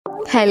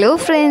Hello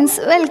friends,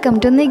 welcome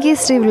to Nikhi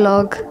Sree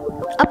vlog.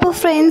 അപ്പോൾ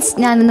friends,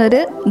 ഞാനിന്നൊരു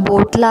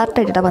bottle art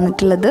ആയിട്ടാണ്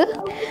വന്നിട്ടുള്ളത്.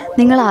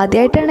 നിങ്ങൾ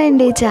ആദ്യമായിട്ടാണ്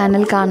എൻ്റെ ഈ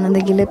ചാനൽ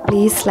കാണുന്നതെങ്കിൽ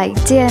പ്ലീസ്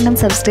ലൈക്ക് ചെയ്യാനും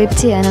സബ്സ്ക്രൈബ്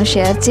ചെയ്യാനും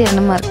ഷെയർ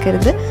ചെയ്യാനും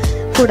മറക്കരുത്.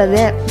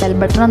 കൂടാതെ ബെൽ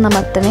ബട്ടൺ ഒന്ന്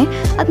അമർത്തണേ.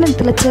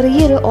 അതിനടുത്തുള്ള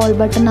ചെറിയൊരു ഓൾ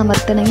ബട്ടൺ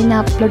അമർത്തണമെങ്കിൽ ഞാൻ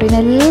അപ്ലോഡ്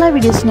ചെയ്യുന്ന എല്ലാ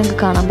വീഡിയോസും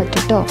നിങ്ങൾക്ക് കാണാൻ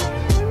പറ്റും കേട്ടോ.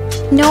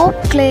 No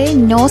clay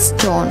no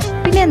stone.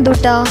 പിന്നെ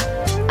എന്തൂട്ടാ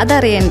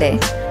അതറിയണ്ടേ?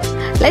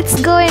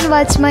 Let's go and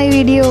watch my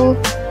video.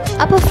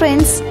 അപ്പോൾ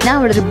ഫ്രണ്ട്സ്, ഞാൻ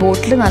ഇവിടെ ഒരു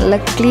ബോട്ടിൽ നല്ല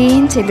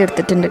ക്ലീൻ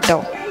ചെയ്തെടുത്തിട്ടുണ്ട് കേട്ടോ.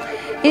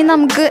 ഇനി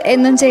നമുക്ക്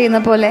എന്നും ചെയ്യുന്ന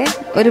പോലെ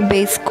ഒരു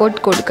ബേസ് കോട്ട്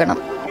കൊടുക്കണം.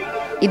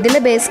 ഇതിലെ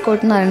ബേസ്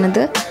കോട്ട് എന്ന്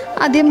പറയുന്നത്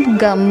ആദ്യം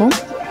ഗമ്മും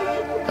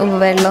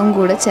വെള്ളവും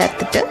കൂടെ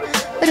ചേർത്തിട്ട്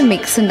ഒരു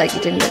മിക്സ്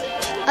ഉണ്ടാക്കിയിട്ടുണ്ട്.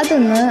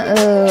 അതൊന്ന്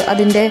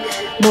അതിൻ്റെ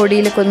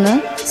ബോഡിയിലൊക്കെ ഒന്ന്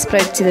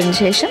സ്പ്രെഡ് ചെയ്തതിന്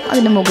ശേഷം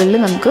അതിൻ്റെ മുകളിൽ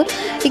നമുക്ക്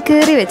ഈ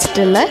കീറി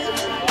വെച്ചിട്ടുള്ള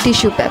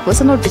ടിഷ്യൂ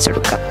പേപ്പേഴ്സ് ഒന്ന്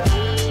ഒട്ടിച്ചെടുക്കാം.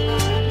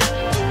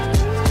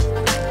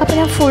 അപ്പോൾ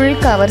ഞാൻ ഫുൾ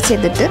കവർ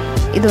ചെയ്തിട്ട്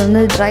ഇതൊന്ന്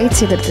ഡ്രൈ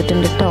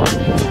ചെയ്തെടുത്തിട്ടുണ്ട് കേട്ടോ.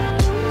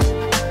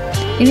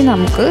 ഇനി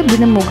നമുക്ക്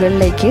ഇതിന്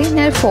മുകളിലേക്ക്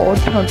ഞാൻ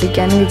ഫോട്ടോ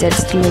ഒട്ടിക്കാമെന്ന്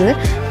വിചാരിച്ചിട്ടുള്ളത്.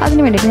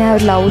 അതിന് വേണ്ടിയിട്ട് ഞാൻ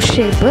ഒരു ലവ്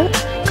ഷേപ്പ്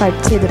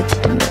കട്ട്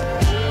ചെയ്തെടുത്തിട്ടുണ്ട്.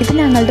 ഇത്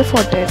ഞങ്ങളുടെ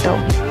ഫോട്ടോ കേട്ടോ,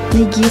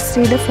 നിഖി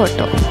ശ്രീയുടെ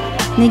photo.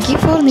 നിഖി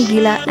four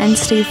Nikhila and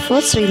Shri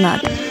four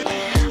Sreenath.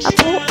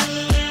 അപ്പോൾ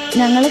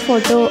ഞങ്ങളുടെ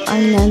ഫോട്ടോ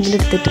ആണ് ഞാൻ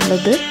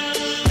ഇതിലെടുത്തിട്ടുള്ളത്.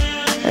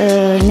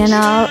 ഞാൻ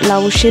ആ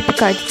ലവ് ഷേപ്പ്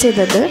കട്ട്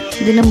ചെയ്തത്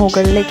ഇതിന്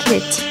മുകളിലേക്ക്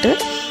വെച്ചിട്ട്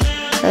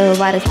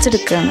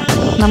വരച്ചെടുക്കുകയാണ്.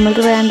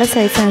 നമ്മൾക്ക് വേണ്ട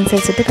സൈസ്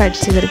അനുസരിച്ചിട്ട് കട്ട്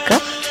ചെയ്തെടുക്കുക,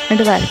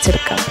 എന്നിട്ട്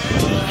വരച്ചെടുക്കാം.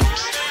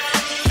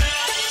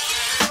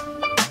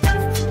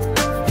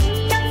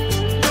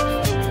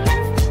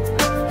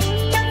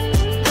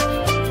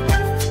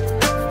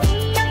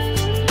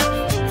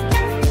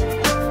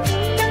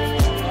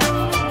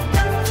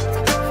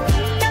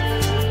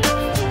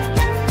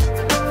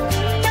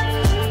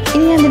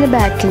 ഇനി ഞാൻ ഇതിൻ്റെ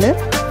ബാക്കിൽ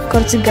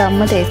കുറച്ച്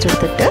ഗമ്മ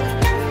തേച്ചെടുത്തിട്ട്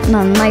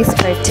നന്നായി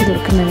സ്പ്രെഡ് ചെയ്ത്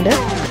കൊടുക്കുന്നുണ്ട്.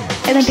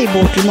 എന്നിട്ട് ഈ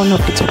ബോട്ടിൽ ഒന്ന്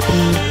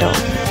ഒട്ടിച്ചെടുക്കുന്നുണ്ട് കേട്ടോ.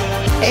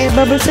 എയർ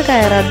ബബിൾസ്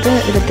കയറാത്ത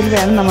വിധത്തിൽ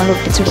വേണം നമ്മൾ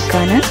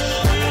ഒട്ടിച്ചെടുക്കാൻ.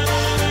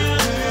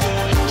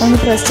 ഒന്ന്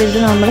പ്രസ് ചെയ്ത്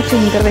നമ്മുടെ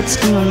ഫിംഗർ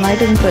വെച്ചിട്ട്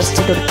നന്നായിട്ട് ഒന്ന് പ്രസ്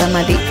ചെയ്ത് കൊടുത്താൽ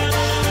മതി.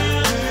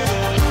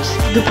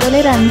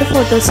 ഇതുപോലെ 2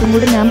 ഫോട്ടോസും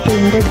കൂടി ഞാൻ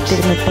പ്രിൻ്റ്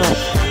എടുത്തിരുന്നു കേട്ടോ.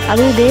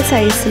 അത് ഇതേ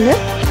സൈസിൽ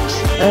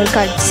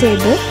കട്ട്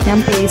ചെയ്ത് ഞാൻ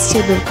പേസ്റ്റ്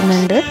ചെയ്ത്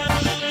കൊടുക്കുന്നുണ്ട്.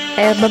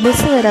 എയർ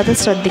ബബിൾസ് വരാതെ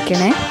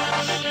ശ്രദ്ധിക്കണേ.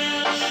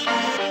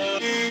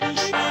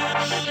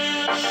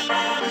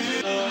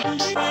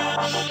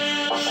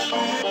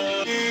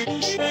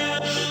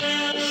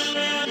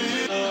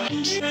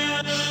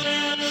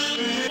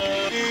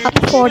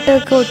 അപ്പോൾ ഫോട്ടോ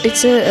ഒക്കെ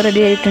ഒട്ടിച്ച്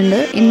റെഡി ആയിട്ടുണ്ട്.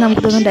 ഇനി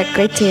നമുക്കിതൊന്ന്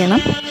ഡെക്കറേറ്റ്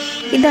ചെയ്യണം.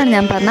 ഇതാണ്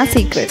ഞാൻ പറഞ്ഞ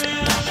സീക്രട്ട്.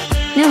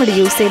 ഞാൻ ഇവിടെ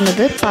യൂസ്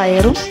ചെയ്യുന്നത്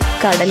പയറും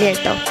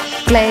കടലയായിട്ടോ.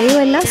 ക്ലേയും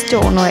അല്ല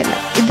സ്റ്റോണും അല്ല,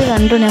 ഇത്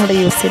രണ്ടും ഞാൻ ഇവിടെ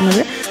യൂസ്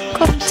ചെയ്യുന്നത്.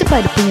 കുറച്ച്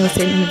പരിപ്പും യൂസ്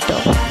ചെയ്യുന്നുണ്ട്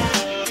കേട്ടോ.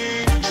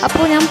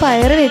 അപ്പോൾ ഞാൻ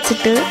പയർ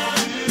വെച്ചിട്ട്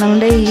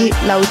നമ്മുടെ ഈ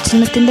ലവ്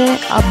ചിഹ്നത്തിൻ്റെ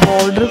ആ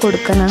ബോർഡർ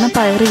കൊടുക്കാനാണ്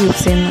പയർ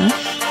യൂസ് ചെയ്യുന്നത്.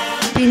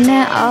 പിന്നെ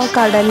ആ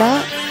കടല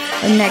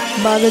നെക്ക്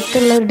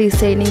ഭാഗത്തുള്ള ഒരു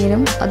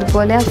ഡിസൈനിങ്ങിനും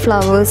അതുപോലെ ആ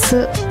ഫ്ലവേഴ്സ്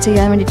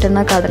ചെയ്യാൻ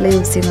വേണ്ടിയിട്ടാണ് കടല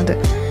യൂസ് ചെയ്യുന്നത്.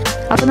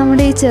 അപ്പോൾ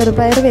നമ്മുടെ ഈ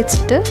ചെറുപയർ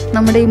വെച്ചിട്ട്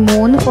നമ്മുടെ ഈ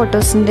 3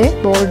 ഫോട്ടോസിൻ്റെ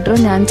ബോർഡർ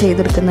ഞാൻ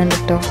ചെയ്തെടുക്കുന്നുണ്ട്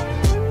കേട്ടോ.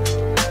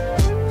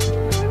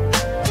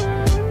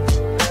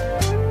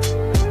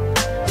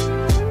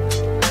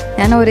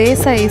 ഞാൻ ഒരേ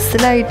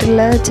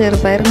സൈസിലായിട്ടുള്ള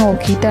ചെറുപയർ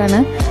നോക്കിയിട്ടാണ്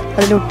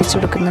അതിൽ ഒട്ടിച്ചു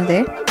കൊടുക്കുന്നത്.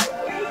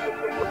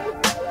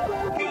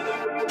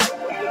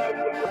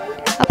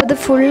 അപ്പോൾ ഇത്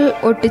ഫുൾ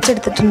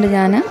ഒട്ടിച്ചെടുത്തിട്ടുണ്ട്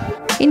ഞാൻ.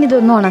 ഇനി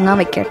ഇതൊന്ന് ഉണങ്ങാൻ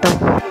വെക്കാം കേട്ടോ.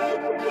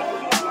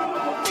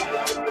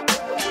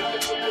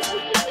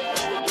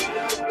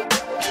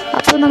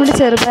 അപ്പോൾ നമ്മുടെ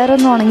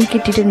ചെറുപയറൊന്ന് ഉണങ്ങി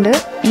കിട്ടിയിട്ടുണ്ട്.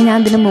 ഇനി ഞാൻ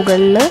ഇതിന്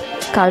മുകളിൽ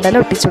കടല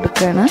ഒട്ടിച്ചു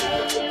കൊടുക്കുകയാണ്.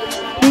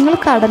 നിങ്ങൾ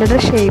കടലയുടെ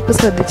ഷേപ്പ്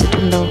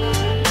ശ്രദ്ധിച്ചിട്ടുണ്ടോ?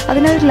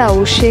 അതിനൊരു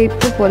ലവ്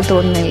ഷേപ്പ് പോലെ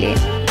തോന്നുന്നില്ലേ?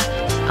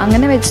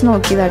 അങ്ങനെ വെച്ച്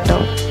നോക്കിയതാട്ടോ.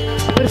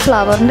 അപ്പോൾ ഒരു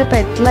ഫ്ലവറിൻ്റെ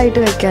പെറ്റലായിട്ട്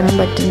വെക്കാനും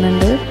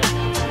പറ്റുന്നുണ്ട്.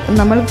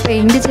 നമ്മൾ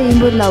പെയിൻറ്റ്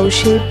ചെയ്യുമ്പോൾ ഒരു ലവ്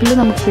ഷേപ്പിൽ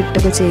നമുക്ക്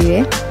കിട്ടുക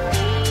ചെയ്യുവേ.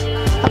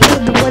 അപ്പോൾ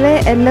ഇതുപോലെ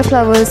എല്ലാ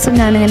ഫ്ലവേഴ്സും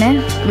ഞാനിങ്ങനെ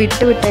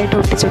വിട്ടായിട്ട്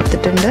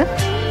ഒട്ടിച്ചെടുത്തിട്ടുണ്ട്.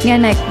 ഞാൻ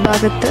നെക്ക്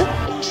ഭാഗത്ത്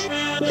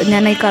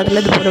ഞാൻ ഈ കടല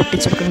ഇതുപോലെ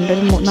ഒട്ടിച്ചെടുക്കുന്നുണ്ട്.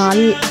 ഒരു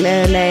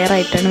 4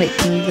 ലെയറായിട്ടാണ്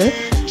വെക്കുന്നത്.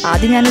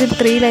 ആദ്യം ഞാനൊരു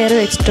 3 ലെയർ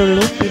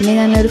വെച്ചിട്ടുള്ളൂ. പിന്നെ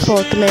ഞാനൊരു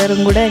 4th ലെയറും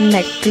കൂടെ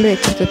നെക്കിൽ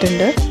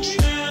വെച്ചെടുത്തിട്ടുണ്ട്.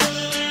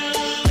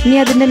 ഇനി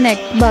അതിൻ്റെ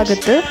നെക്ക്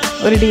ഭാഗത്ത്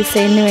ഒരു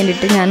ഡിസൈനിന്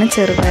വേണ്ടിയിട്ട് ഞാൻ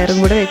ചെറുപയറും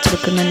കൂടെ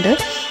വെച്ചെടുക്കുന്നുണ്ട്.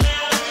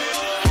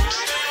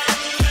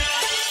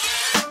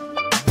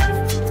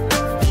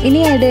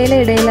 ഇനി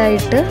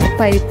ഇടയിലായിട്ട്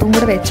പരിപ്പും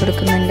കൂടെ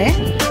വെച്ചെടുക്കുന്നുണ്ട്.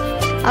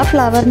 ആ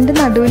ഫ്ലവറിൻ്റെ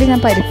നടുവിൽ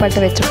ഞാൻ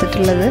പരിപ്പായിട്ട്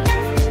വെച്ചെടുത്തിട്ടുള്ളത്.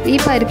 ഈ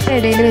പരിപ്പ്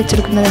ഇടയിൽ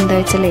വെച്ചെടുക്കുന്നത് എന്താ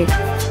വെച്ചാലേ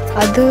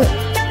അത്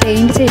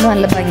പെയിൻറ്റ് ചെയ്യുമ്പോൾ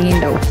നല്ല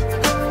ഭംഗിയുണ്ടാവും.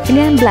 ഇനി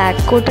ഞാൻ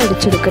ബ്ലാക്ക് കോട്ട്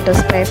അടിച്ചെടുക്കട്ടോ.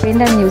 സ്പ്രേ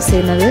പെയിൻ്റാണ് യൂസ്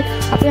ചെയ്യുന്നത്.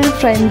 അപ്പോൾ ഞാൻ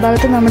ഫ്രണ്ട്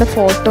ഭാഗത്ത് നമ്മുടെ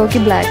ഫോട്ടോയ്ക്ക്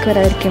ബ്ലാക്ക്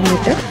വരാതിരിക്കാൻ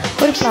വേണ്ടിയിട്ട്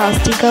ഒരു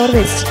പ്ലാസ്റ്റിക് കവർ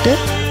വെച്ചിട്ട്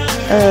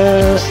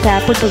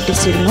ടാപ്പിട്ട്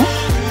ഒട്ടിച്ചിരുന്നു.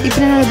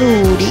 ഇപ്പം ഞാനത്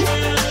ഊരി.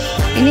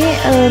 ഇനി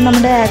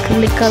നമ്മുടെ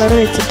ആക്രിലിക് കളർ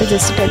വെച്ചിട്ട്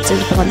ജസ്റ്റ് ടച്ച്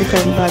ചെയ്തിട്ട് മതി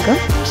ഫ്രണ്ട് ഭാഗം.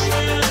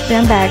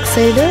 ഞാൻ ബാക്ക്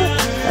സൈഡ്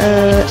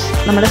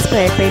നമ്മുടെ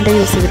സ്പ്രേ പെയിൻ്റ്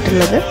യൂസ്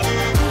ചെയ്തിട്ടുള്ളത്.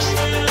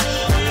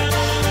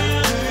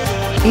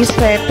 ഈ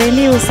സ്പ്രേ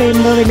പെയിൻറ്റ് യൂസ്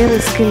ചെയ്യുമ്പോൾ വലിയ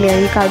റിസ്ക് ഇല്ല.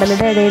 ഈ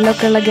കടലിൻ്റെ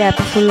ഇടയിലൊക്കെ ഉള്ള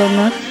ഗ്യാപ്പ്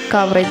ഫുള്ളൊന്ന്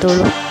കവർ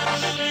ചെയ്തോളൂ.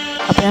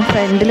 അപ്പോൾ ഞാൻ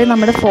ഫ്രണ്ടിൽ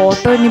നമ്മുടെ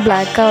ഫോട്ടോ ഇനി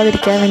ബ്ലാക്ക്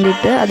ആവാതിരിക്കാൻ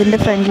വേണ്ടിയിട്ട് അതിൻ്റെ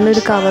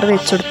ഫ്രണ്ടിലൊരു കവർ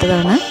വെച്ച്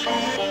കൊടുത്തതാണ്.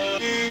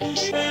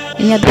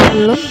 ഇനി അത്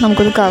ഫുള്ളും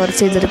നമുക്കൊന്ന് കവർ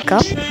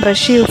ചെയ്തെടുക്കാം.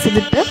 ബ്രഷ് യൂസ്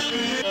ചെയ്തിട്ട്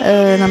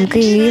നമുക്ക്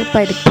ഈ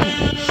പരിപ്പും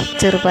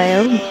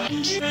ചെറുപയറും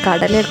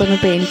കടലയൊക്കെ ഒന്ന്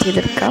പെയിൻറ്റ്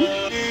ചെയ്തെടുക്കാം.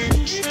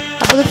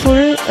 അപ്പോൾ അത്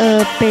ഫുൾ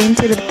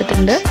പെയിൻറ്റ്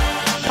ചെയ്തെടുത്തിട്ടുണ്ട്.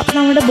 അപ്പോൾ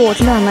നമ്മുടെ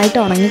ബോട്ടിൽ നന്നായിട്ട്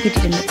ഉണങ്ങി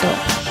കിട്ടിയിട്ടുണ്ട് കേട്ടോ.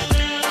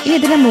 ഇനി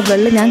ഇതിൻ്റെ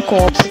മുകളിൽ ഞാൻ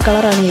കോപ്പർ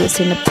കളറാണ് യൂസ്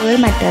ചെയ്യുന്നത്. ഇപ്പോൾ ഒരു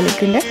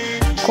മെറ്റാലിക്കിൻ്റെ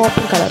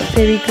കോപ്പർ കളർ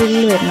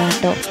ഫെവിക്രിലിൽ വരുന്നത്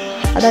കേട്ടോ,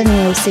 അതാണ്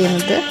ഞാൻ യൂസ്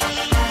ചെയ്യുന്നത്.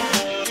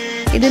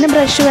 ഇതിന്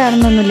ബ്രഷ്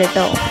വേണമെന്നൊന്നുമില്ല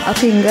കേട്ടോ, ആ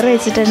ഫിംഗർ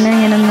വെച്ചിട്ട് തന്നെ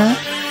ഇങ്ങനെ ഒന്ന്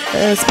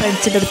സ്പ്രെഡ്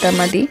ചെയ്തെടുത്താൽ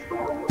മതി.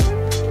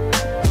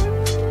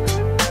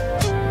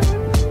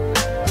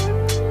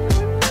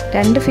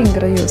 രണ്ട്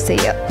ഫിംഗർ യൂസ്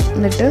ചെയ്യുക,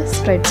 എന്നിട്ട്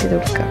സ്പ്രെഡ് ചെയ്ത്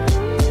കൊടുക്കുക.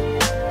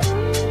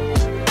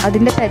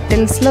 അതിൻ്റെ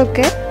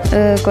പെറ്റൽസിലൊക്കെ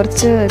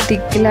കുറച്ച്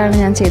തിക്കിലാണ്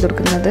ഞാൻ ചെയ്ത്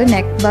കൊടുക്കുന്നത്.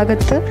 നെക്ക്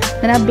ഭാഗത്ത്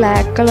ഞാൻ ആ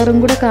ബ്ലാക്ക് കളറും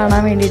കൂടെ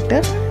കാണാൻ വേണ്ടിയിട്ട്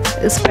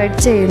സ്പ്രെഡ്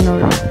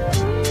ചെയ്യുന്നുള്ളൂ.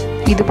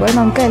 ഇതുപോലെ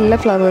നമുക്ക് എല്ലാ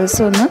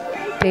ഫ്ലവേഴ്സും ഒന്ന്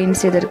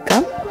പെയിൻറ്റ്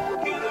ചെയ്തെടുക്കാം.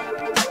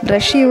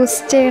 ബ്രഷ് യൂസ്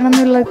ചെയ്യണം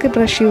എന്നുള്ളവർക്ക്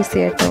ബ്രഷ് യൂസ്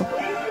ചെയ്യാം കേട്ടോ.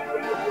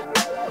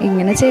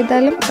 ഇങ്ങനെ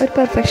ചെയ്താലും ഒരു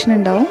പെർഫെക്ഷൻ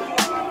ഉണ്ടാവും.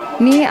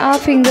 ഇനി ആ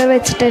ഫിംഗർ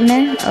വെച്ചിട്ട് തന്നെ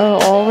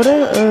ഓവർ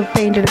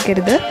പെയിൻ്റ്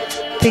എടുക്കരുത്.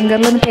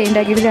 ഫിംഗറിലൊന്ന് പെയിൻ്റ്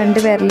ആക്കിയിട്ട് രണ്ട്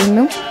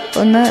വിരലിനും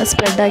ഒന്ന്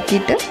സ്പ്രെഡ്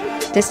ആക്കിയിട്ട്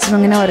ജസ്റ്റ്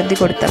ഒന്നിങ്ങനെ ഉരതി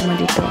കൊടുത്താൽ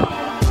മതി കേട്ടോ.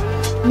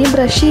 ഇനി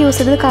ബ്രഷ് യൂസ്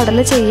ചെയ്ത്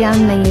കടല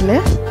ചെയ്യുകയാണെന്നുണ്ടെങ്കിൽ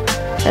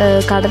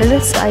കടലയുടെ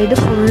സൈഡ്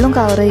ഫുള്ളും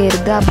കവർ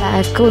ചെയ്യരുത്. ആ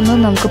ബാക്ക് ഒന്ന്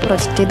നമുക്ക്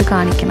പ്രൊജക്റ്റ് ചെയ്ത്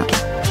കാണിക്കണം.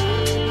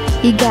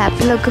 ഈ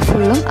ഗ്യാപ്പിലൊക്കെ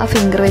ഫുള്ളും ആ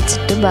ഫിംഗർ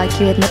വെച്ചിട്ട് ബാക്കി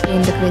വരുന്ന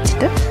പെയിൻ്റൊക്കെ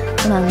വെച്ചിട്ട്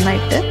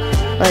നന്നായിട്ട്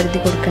വരുതി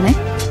കൊടുക്കണേ.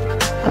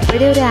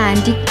 അപ്പോഴേ ഒരു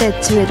ആൻറ്റിക്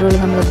ടച്ച് വരുള്ളൂ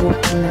നമ്മുടെ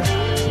ബോട്ടിലിന്.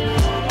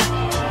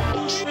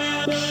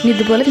 ഇനി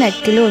ഇതുപോലെ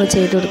നെക്കിലും ഒന്ന്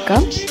ചെയ്ത്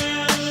കൊടുക്കാം.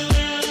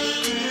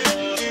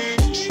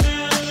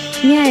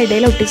 ഇനി ആ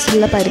ഇടയിൽ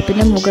ഒട്ടിച്ചിട്ടുള്ള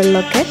പരിപ്പിൻ്റെ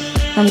മുകളിലൊക്കെ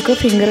നമുക്ക്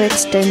ഫിംഗർ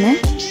വെച്ചിട്ട് തന്നെ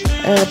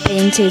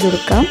പെയിൻറ്റ് ചെയ്ത്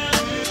കൊടുക്കാം.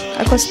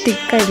 അത് കുറച്ച്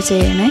തിക്കായിട്ട്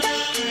ചെയ്യണേ,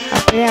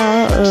 അപ്പോഴേ ആ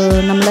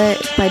നമ്മളെ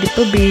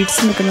പരിപ്പ് ബീഡ്സ്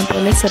നിൽക്കുന്ന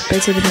പോലെ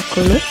സെപ്പറേറ്റ് ചെയ്ത്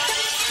നിൽക്കുള്ളൂ.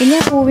 ഇനി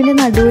ആ പൂവിൻ്റെ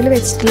നടുവിൽ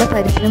വെച്ചിട്ടുള്ള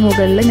പരിപ്പിന്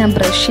മുകളിൽ ഞാൻ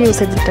ബ്രഷ് യൂസ്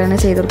ചെയ്തിട്ടാണ്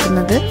ചെയ്ത്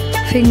കൊടുക്കുന്നത്.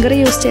 ഫിംഗർ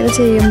യൂസ് ചെയ്ത്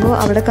ചെയ്യുമ്പോൾ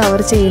അവിടെ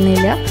കവർ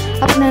ചെയ്യുന്നില്ല.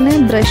 അപ്പോൾ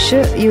ഞാൻ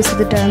ബ്രഷ് യൂസ്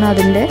ചെയ്തിട്ടാണ്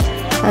അതിൻ്റെ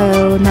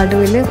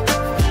നടുവിൽ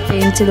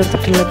പെയിൻറ്റ് ചെയ്ത്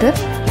കൊടുത്തിട്ടുള്ളത്.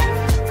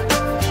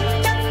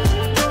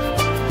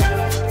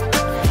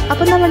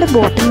 അപ്പോൾ നമ്മുടെ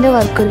ബോട്ടിലിൻ്റെ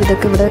വർക്ക്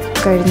ഇതൊക്കെ ഇവിടെ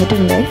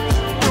കഴിഞ്ഞിട്ടുണ്ട്.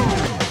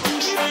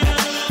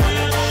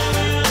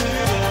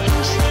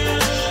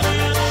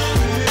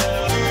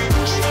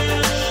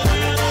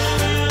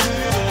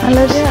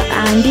 നല്ലൊരു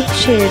ആൻറ്റിക്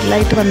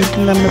ഷെയ്ഡിലായിട്ട്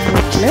വന്നിട്ടുണ്ട് നമ്മുടെ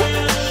ബോട്ടിൽ.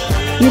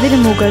 ഇതിന്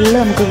മുകളിൽ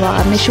നമുക്ക്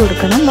വാർണിഷ്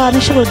കൊടുക്കണം.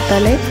 വാർണിഷ്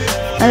കൊടുത്താലേ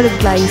നല്ലൊരു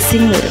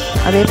ഗ്ലൈസിങ് വരും.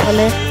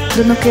 അതേപോലെ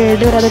ഇതൊന്നും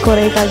കേട് വരാതെ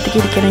കുറേ കാലത്തേക്ക്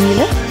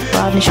ഇരിക്കണമെങ്കിൽ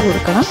വാർണിഷ്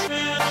കൊടുക്കണം.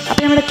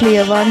 അപ്പോൾ നമ്മുടെ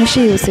ക്ലിയർ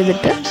വാർണിഷ് യൂസ്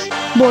ചെയ്തിട്ട്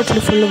ബോട്ടിൽ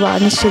ഫുള്ള്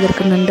വാർണിഷ്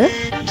ചെയ്തെടുക്കുന്നുണ്ട്.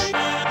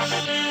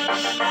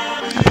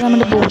 അപ്പോൾ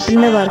നമ്മുടെ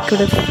ബോട്ടിലിൻ്റെ വർക്ക്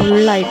ഇവിടെ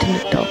ഫുള്ളായിട്ടുണ്ട്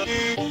കേട്ടോ.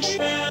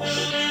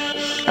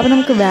 അപ്പോൾ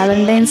നമുക്ക്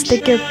വാലൻറ്റൈൻസ്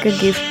ഡേക്കൊക്കെ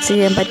ഗിഫ്റ്റ്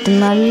ചെയ്യാൻ പറ്റും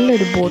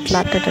നല്ലൊരു ബോട്ടിൽ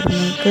ആർട്ടായിട്ടാണ്.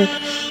 നമുക്ക്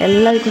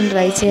എല്ലാവർക്കും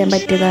ട്രൈ ചെയ്യാൻ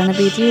പറ്റിയതാണ്.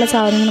 വീട്ടിലുള്ള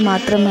സാധനങ്ങൾ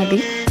മാത്രം മതി.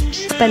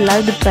 അപ്പോൾ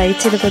എല്ലാവരും ഇത് ട്രൈ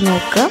ചെയ്തൊക്കെ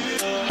നോക്കുക.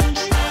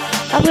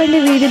 അപ്പോൾ എൻ്റെ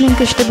വീഡിയോ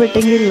നിങ്ങൾക്ക്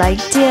ഇഷ്ടപ്പെട്ടെങ്കിൽ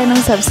ലൈക്ക് ചെയ്യാനും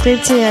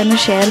സബ്സ്ക്രൈബ് ചെയ്യാനും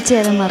ഷെയർ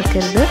ചെയ്യാനും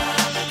മറക്കരുത്.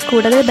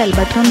 കൂടാതെ ബെൽ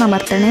ബട്ടൺ ഒന്ന്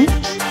അമർത്തണേ.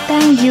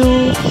 Thank you.